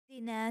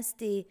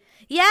Nasty.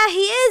 Yeah,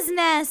 he is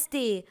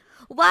nasty.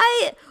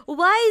 Why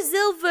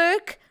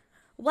ZILVERK?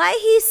 Why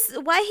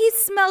he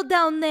smell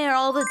down there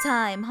all the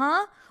time,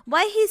 huh?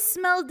 Why he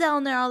smell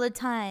down there all the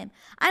time?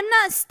 I'm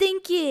not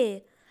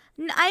stinky.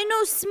 I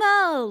no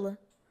smell.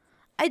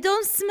 I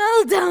don't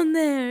smell down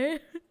there.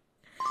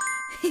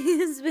 He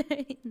is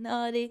very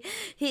naughty.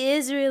 He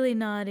is really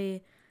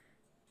naughty.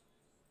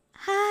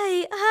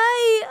 Hi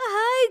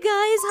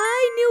guys.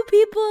 Hi new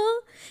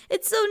people.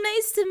 It's so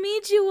nice to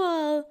meet you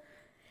all.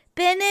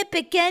 Pene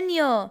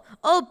pequeño.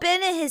 Oh,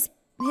 pene, his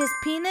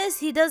penis?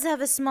 He does have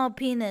a small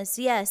penis,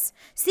 yes.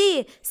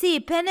 Sí,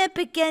 pene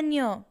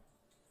pequeño.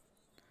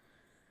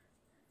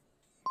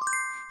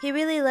 He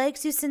really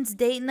likes you since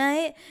date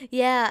night?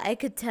 Yeah, I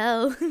could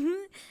tell.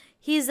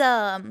 He's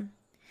a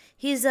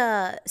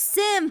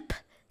simp.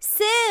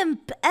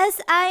 Simp.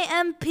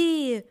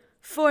 S-I-M-P.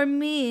 For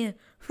me.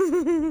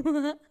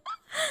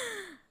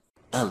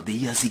 Al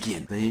día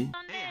siguiente.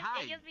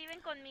 Ellos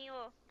viven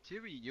conmigo.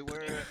 Chiri, you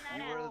were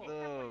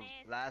the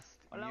last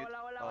mute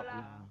of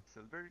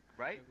ZILVERK,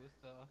 right?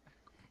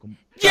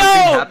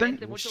 Yo!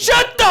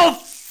 Shut the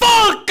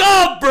fuck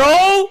up,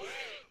 bro!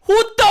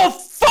 Who the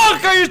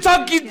fuck are you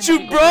talking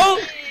to, bro?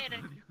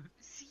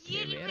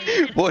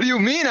 What do you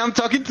mean? I'm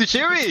talking to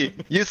Chiri.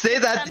 You say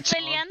that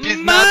she's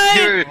not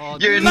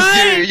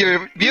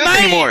your mute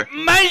anymore.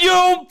 Mind your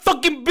own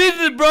fucking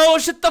business, bro.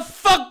 Shut the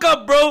fuck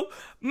up, bro.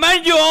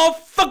 Mind your own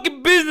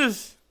fucking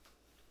business.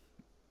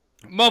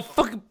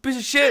 Motherfucking piece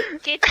of shit.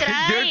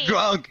 You're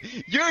drunk.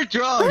 You're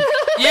drunk.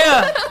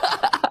 Yeah,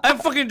 I'm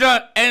fucking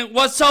drunk. And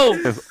what's up?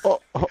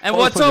 And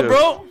what's up,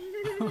 bro?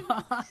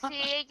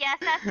 Sí, ya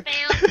estás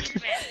feo,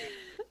 Silver.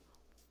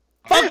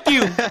 Fuck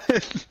you.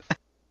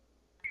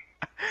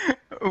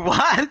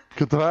 What?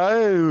 ¿Qué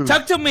traes?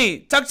 Talk to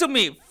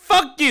me.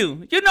 Fuck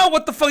you. You know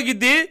what the fuck you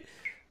did.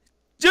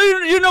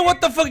 You know what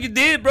the fuck you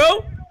did,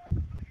 bro.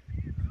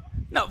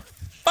 No,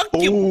 fuck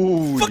you.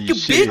 Holy Fuck you,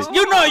 shit. bitch.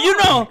 You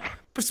know.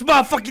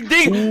 Small fucking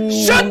thing.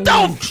 Shut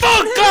the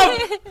fuck up.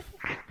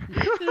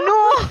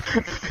 No.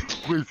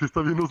 Güey, si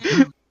está bien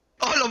hostil.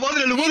 ¡Oh, la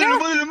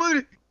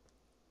madre!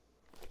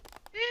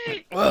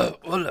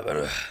 Hola,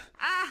 verga.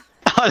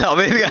 ¡A la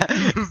verga!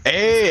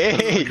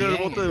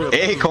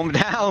 Hey, calm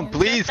down,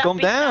 please, calm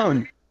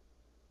down.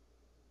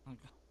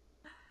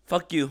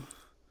 Fuck you.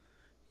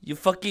 You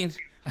fucking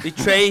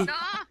betrayed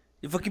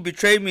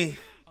me.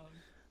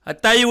 I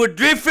thought you were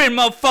different,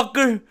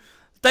 motherfucker.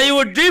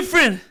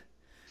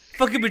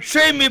 Fucking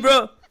betrayed me,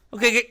 bro.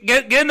 Okay,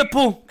 get in the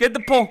pool. Get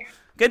the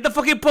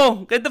fucking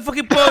pool.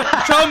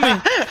 Show me.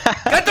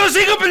 Get the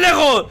hocico,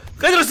 pendejo.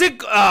 Get the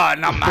hocico. Ah,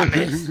 no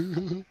mames.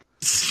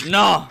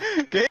 No.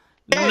 ¿Qué?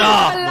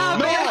 No.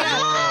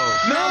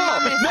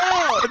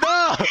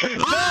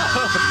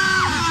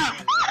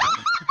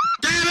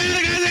 ¿Qué verga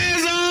es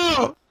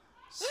eso?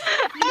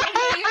 ¡Que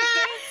baile!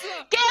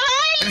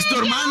 ¡Es tu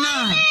hermana!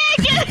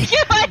 ¡Que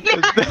baile!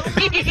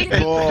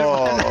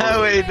 No,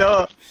 güey,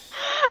 no.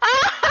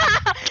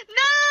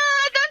 No,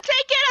 don't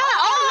take it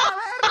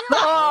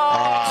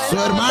out. ¡Su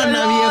hermana,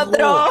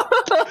 viejo!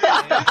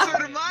 Es su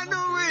hermano,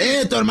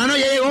 güey. Tu hermano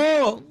ya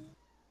llegó!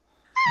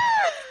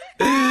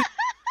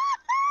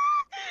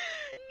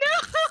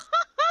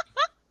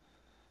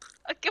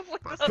 ¿Qué fue?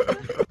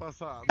 ¿Qué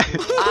pasa?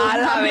 A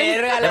la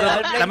verga, le da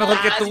el Está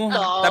mejor que tú.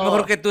 flechazo. Está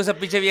mejor que tú esa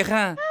pinche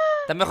vieja.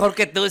 Está mejor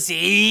que tú,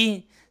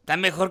 sí. Está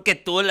mejor que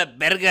tú, la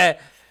verga.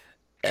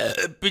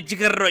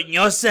 Pinche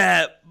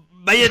roñosa.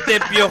 Váyate,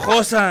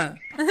 piojosa.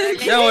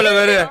 Ya, la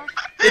verga.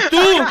 ¿Y tú?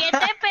 ¿Por qué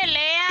te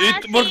peleas,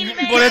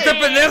 Silver?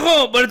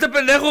 Por este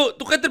pendejo.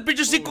 Tú cállate el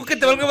pinche hocico que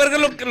te valga verga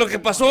lo que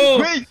pasó.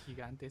 Güey,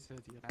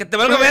 Que te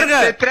valga te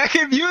verga.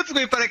 traje mutes,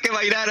 güey, para que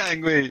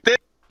bailaran, güey. Te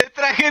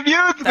traje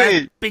mutes, güey.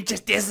 Estás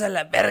pinches tiesas a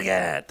la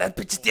verga.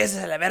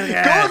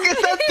 ¿Cómo que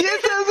están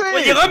tiesas, güey?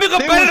 Pues llegó mi ¿Te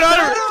compadre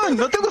raro. gustaron?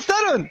 ¿No te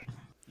gustaron?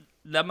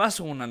 Nada más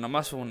una,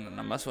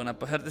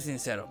 para serte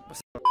sincero.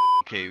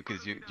 Okay,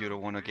 because you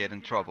don't want to get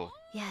in trouble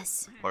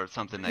Yes. or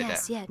something like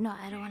that. Yeah. No,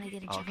 I don't want to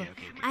get in trouble.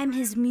 Okay. I'm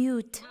his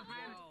mute,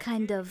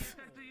 kind of.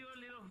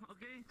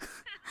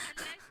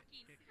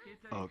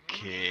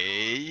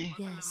 Okay.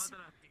 Yes.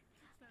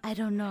 I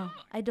don't know.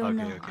 Okay.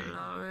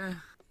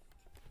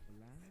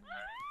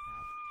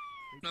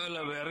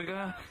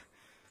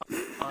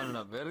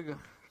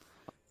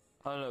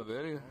 A la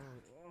verga.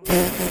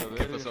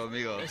 ¿Qué pasó,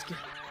 amigo?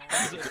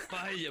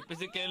 Yo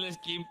pensé que era el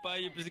skin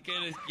pie,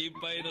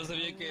 no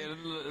sabía que era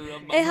la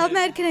Hey, how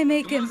mad can I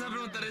make him?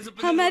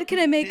 How mad can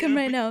I make him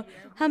right now?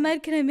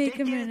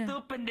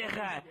 Tú,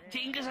 pendeja?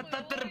 Chingas a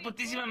toda tu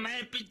reputísima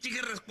madre, pinche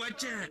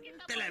rascuacha.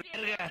 De la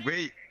verga.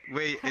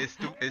 Güey, es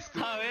tú.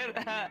 A ver.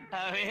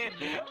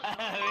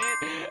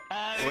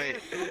 Güey.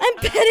 I'm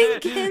petting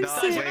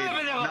cancer.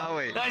 No,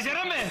 güey, No,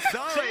 ciérrame. es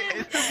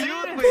tu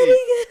mute, güey.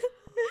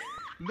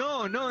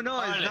 No,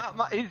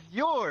 it's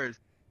yours.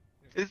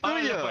 Es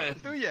Órale, tuyo, pues.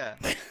 es tuya.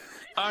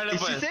 Árale, Y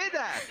pues.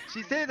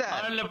 she said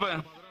that. Árale, pues.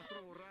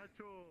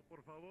 Borracho,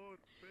 por favor,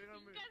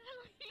 pégame.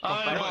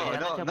 Árale,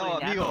 pues. No,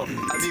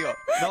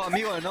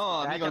 amigo,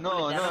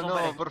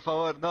 no, por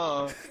favor,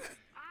 no.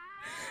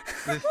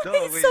 No,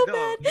 güey, so no.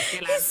 bad.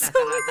 Que la He's so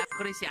está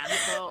acariciando y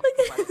todo.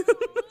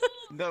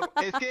 No,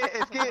 es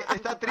que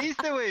está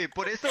triste, güey.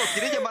 Por eso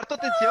quiere llamar tu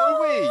atención,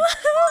 güey.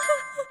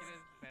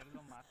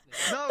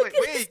 No, güey,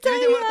 quiere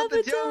llamar tu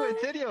atención, güey, en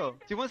serio.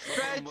 She wants to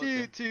try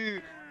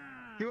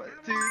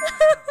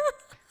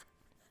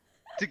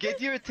to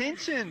get your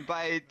attention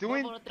by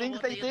doing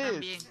things like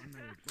this.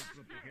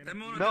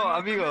 No,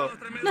 amigo.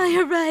 No,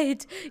 you're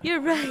right.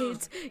 You're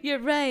right. You're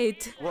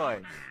right.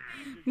 What?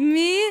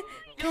 Me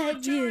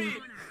pet you.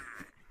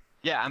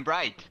 Yeah, I'm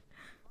right.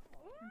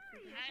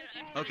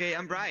 Okay,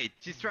 I'm right.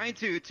 She's trying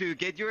to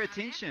get your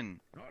attention.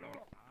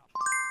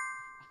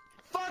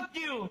 Fuck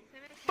you!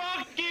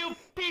 Fuck you,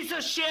 piece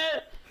of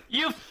shit!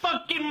 You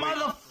fucking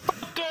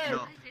motherfucker!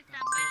 No.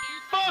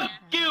 Fuck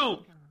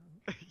you!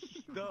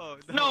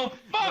 No,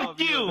 fuck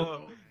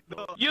you!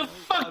 No. You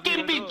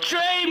fucking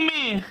betray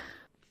me!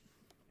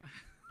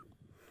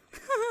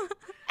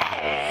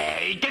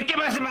 ¡Ey! ¿Qué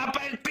más se me va a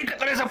poner el pito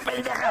con esa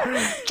pendeja?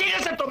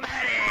 ¡Chingas a tu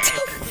madre!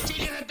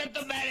 ¡Chingas a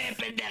tu madre,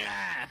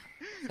 pendeja!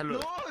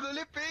 Salud. No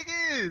le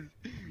pegues.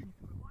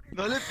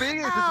 No le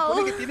pegues. Se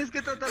supone que tienes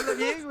que tratarla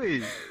bien,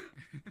 güey.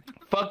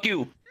 Fuck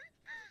you.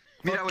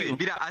 Mira, güey,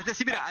 mira, hazte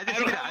así, mira. I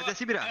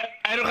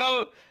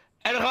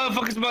don't have a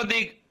fucking small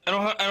dick. I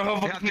don't have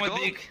a fucking small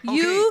dick.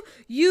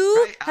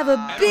 You have a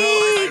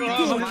big I don't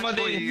have a dick.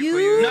 fucking dick.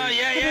 You No, have a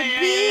yeah.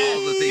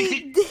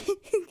 big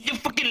dick. You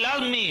fucking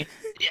love me.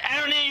 I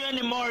don't need you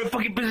anymore, you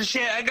fucking piece of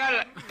shit. I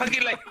got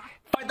fucking like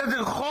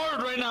 5,000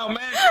 whores right now,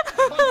 man.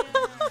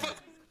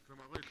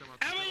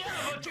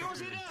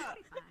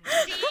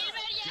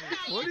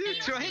 What are you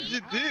trying to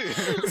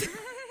do?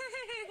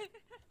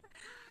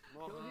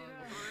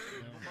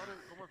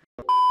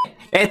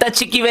 Esta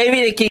Chiqui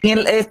Baby, ¿de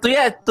quién es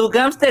tuya? ¿Tu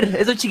hamster?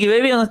 ¿Es tu Chiqui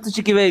Baby o no es tu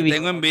Chiqui Baby?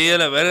 Tengo envidia,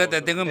 la verga,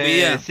 te tengo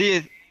envidia.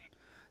 Sí,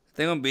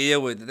 Tengo envidia,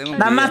 güey, te tengo envidia.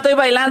 Nada más estoy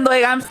bailando,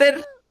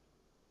 hamster.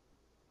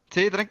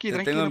 sí, tranqui, Te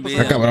tranqui. tengo No pasa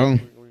envidia. nada.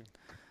 cabrón.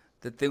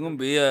 Te tengo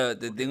envidia,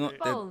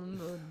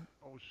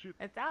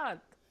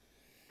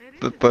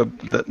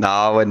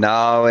 No,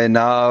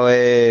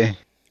 güey.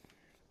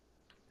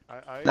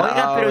 No,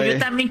 Oiga, pero güey. yo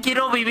también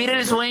quiero vivir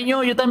el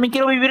sueño. Yo también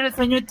quiero vivir el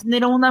sueño de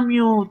tener una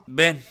mute.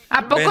 Ven.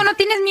 ¿A poco ven. no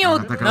tienes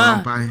mute?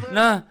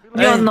 No.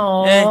 Yo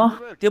no.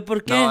 Tío,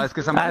 ¿por qué? No, es que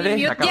esa Vale.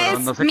 está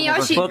cabrón, no sé cómo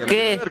Miyoshi. ¿Por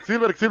qué?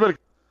 Silverk,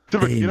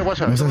 mira,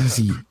 guacha. No seas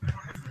así.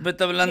 Me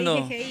está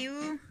hablando.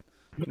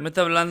 Me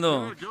está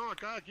hablando. Yo,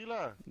 acá,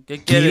 Aquila.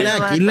 ¿Qué quieres?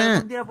 Aquila.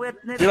 Un día voy a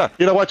tener...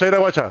 Mira,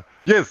 guacha.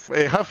 Yes,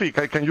 Hafi,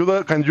 can you do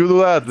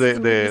that,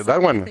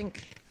 that one?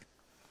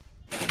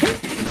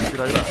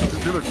 Mira,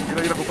 Silverk,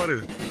 mira,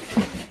 compadre.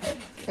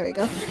 There we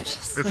go.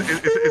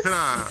 Ese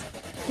era...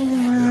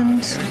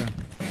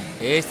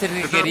 Este es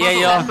el que quería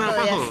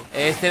yo.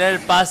 Este era el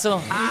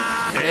paso.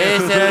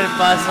 Este era el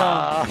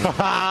paso.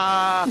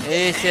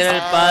 Este era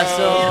el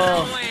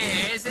paso.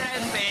 Ese era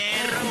el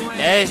perro,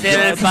 güey. Este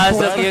era el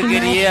paso que yo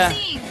quería.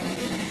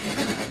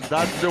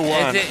 That's the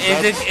one.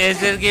 Ese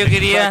es el que yo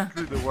quería.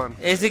 That's the one.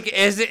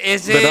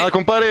 Ese. ¿Verdad,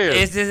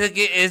 compadre? Ese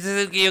es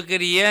el que yo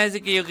quería.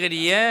 Ese que yo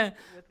quería.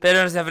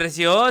 Pero se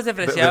ofreció, se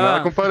 ¿Verdad,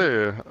 ofreciaba.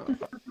 compadre?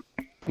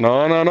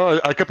 No,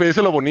 hay que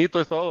pedirse lo bonito,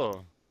 es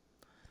todo.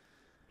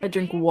 I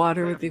drink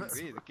water with you.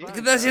 ¿Qué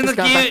estás haciendo Just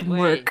got back aquí? from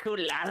work.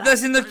 ¿Qué estás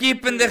haciendo aquí,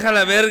 pendeja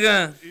la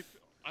verga?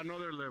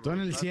 Tú en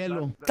el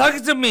cielo.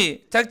 Talk to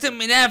me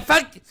now.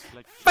 Fuck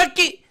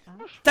it.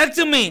 Talk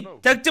to me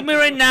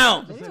right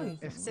now.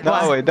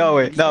 No, güey.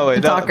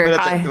 Talker,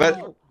 Espérate,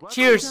 hi.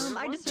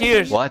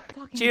 Cheers. What?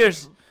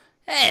 Cheers.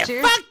 Hey,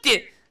 fuck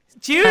it.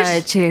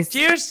 Cheers.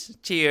 Cheers.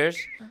 Cheers.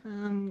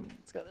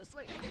 Let's go this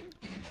way.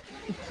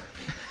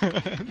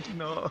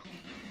 No.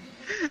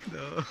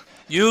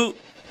 You.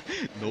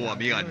 No,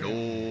 amiga,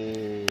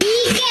 no.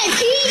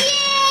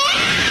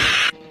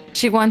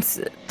 She wants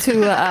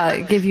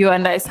to give you a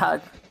nice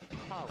hug.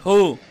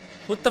 Who?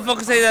 Who the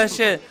fuck say that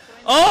shit?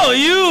 Oh,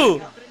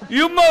 you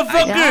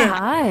motherfucker. Yeah,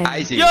 hi.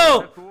 Ahí sí.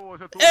 Yo.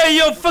 Hey,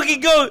 yo, fucking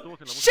go.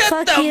 Shut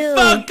Fuck the you.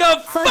 fuck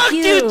up. Fuck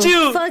you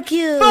too. Fuck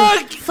you.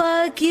 Fuck.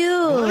 Fuck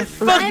you.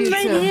 Fuck I'm you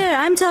right too. here.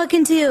 I'm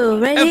talking to you.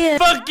 Right And here.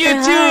 fuck you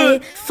Hi.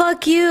 too.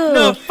 Fuck you.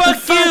 No,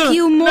 fuck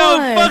you. more.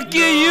 No, fuck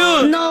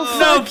you. No,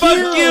 fuck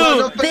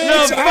you.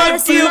 Bitch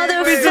ass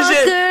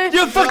motherfucker.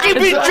 You fucking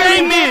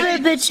betrayed me.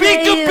 Never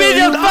betray You could be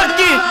you. the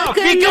fucking.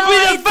 You could be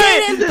the didn't,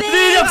 fake. bitch.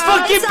 Be the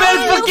fucking It's best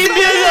on your fucking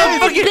head,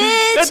 fucking.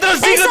 bitch. That's what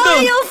It's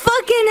on your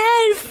fucking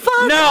head.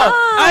 Fuck No, off.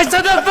 I saw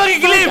the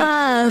fucking clip.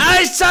 off.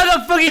 I saw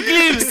the fucking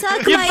clip.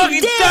 Suck You my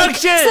fucking dick. dog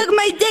shit. Suck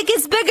my dick.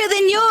 It's bigger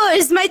than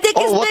yours. My dick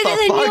is Oh, what bigger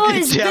the than fuck?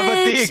 yours, Did you have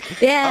a bitch.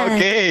 dick? Yeah.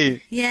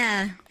 Okay.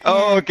 Yeah.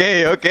 Oh,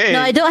 okay. No,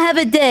 I don't have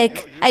a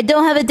dick. I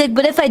don't have a dick,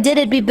 but if I did,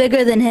 it'd be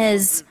bigger than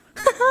his.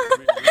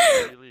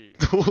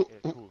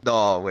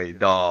 No, güey,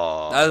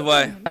 no. That's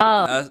why.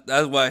 Oh.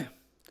 That's why.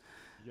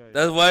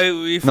 That's why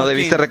we No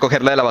debiste fucking.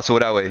 recogerla de la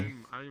basura, güey.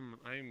 I'm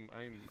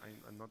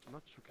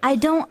not sure. I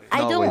don't.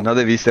 No, güey, no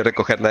debiste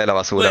recogerla de la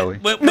basura, güey.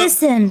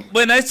 Listen,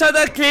 When I saw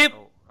that clip,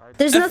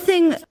 there's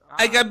nothing.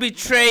 I got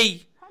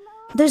betrayed.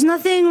 There's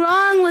nothing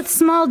wrong with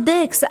small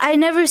dicks. I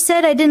never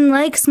said I didn't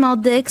like small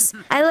dicks.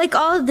 I like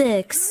all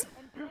dicks.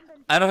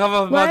 I don't have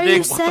a Why small are you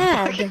dick.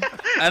 sad?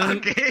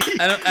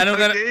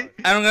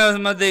 I don't got a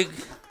small dick.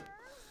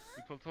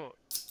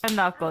 And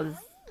knuckles.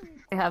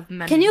 I have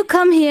many. Can you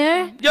come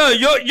here?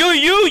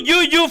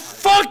 You,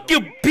 fuck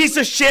you, piece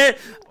of shit.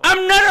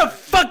 I'm not a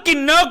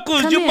fucking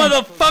knuckles, Come you here.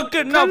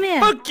 motherfucker. No, Come here.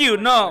 fuck you,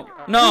 no.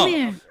 Come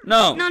here.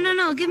 No.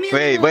 No, give me a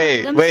Wait,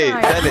 hug. I'm wait,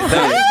 sorry.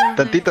 dale.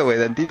 Tantito, güey,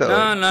 tantito.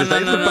 No, Te está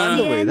no.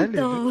 disculpando, güey, dale.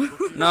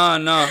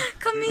 No.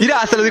 Mira,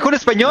 hasta lo dijo en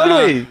español,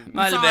 güey.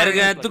 Vale,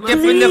 verga, tú qué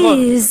pendejo.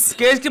 Please.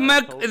 ¿Qué es que me...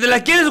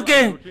 ¿La quieres o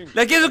qué?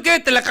 ¿La quieres o qué?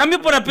 Te la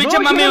cambio por la pinche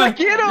No, yo mami. no la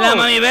quiero. La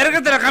mami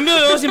verga, te la cambio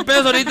de 2 sin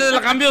pesos ahorita, te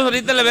la cambio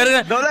ahorita la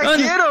verga. No la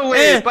quiero,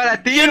 güey.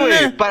 Para ti,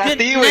 güey. Para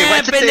ti, güey.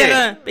 Guáchate.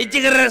 Pendeja.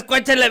 Pinche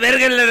rascuacha la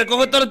verga, le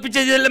recojo todos los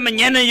pinches días de la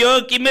mañana y yo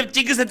aquí me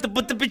chingues a tu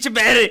puta pinche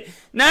madre.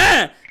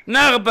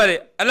 Nada,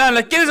 compadre.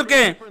 ¿La quieres o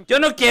qué? Yo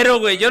no quiero,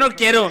 güey, yo no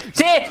quiero.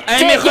 Sí, Ay,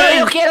 sí, mejor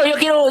yo quiero a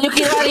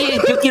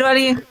alguien, yo quiero a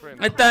alguien.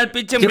 Ahí está el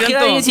pinche Yo hambriento. quiero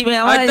a alguien si me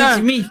ama, Ahí está.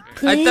 es mí.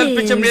 Ahí está el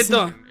pinche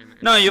hambriento.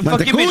 No, you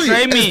fucking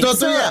betray me.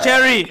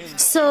 Cherry.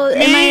 So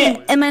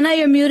am I not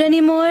your mute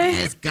anymore?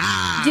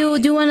 Do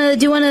you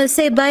wanna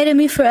say bye to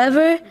me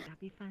forever?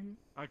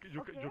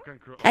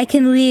 I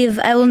can leave.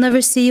 I will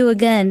never see you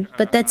again.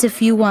 But that's if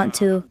you want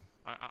to.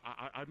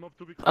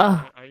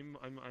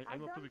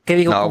 ¿Qué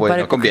digo, No, güey,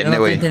 compadre? no conviene, Porque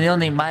güey. no te he entendido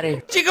ni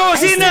madre. ¡Chica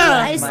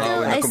bocina! I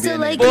still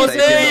like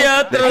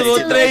Botella tras I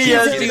still like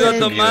botella you, sigo Zilverk.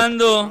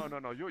 tomando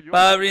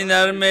para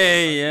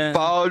brindarme ella.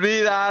 Pa'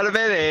 olvidarme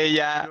de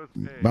ella.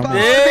 Vamos. Pa'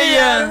 De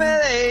ella. olvidarme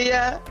de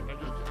ella.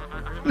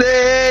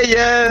 De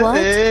ella, What?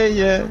 de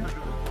ella.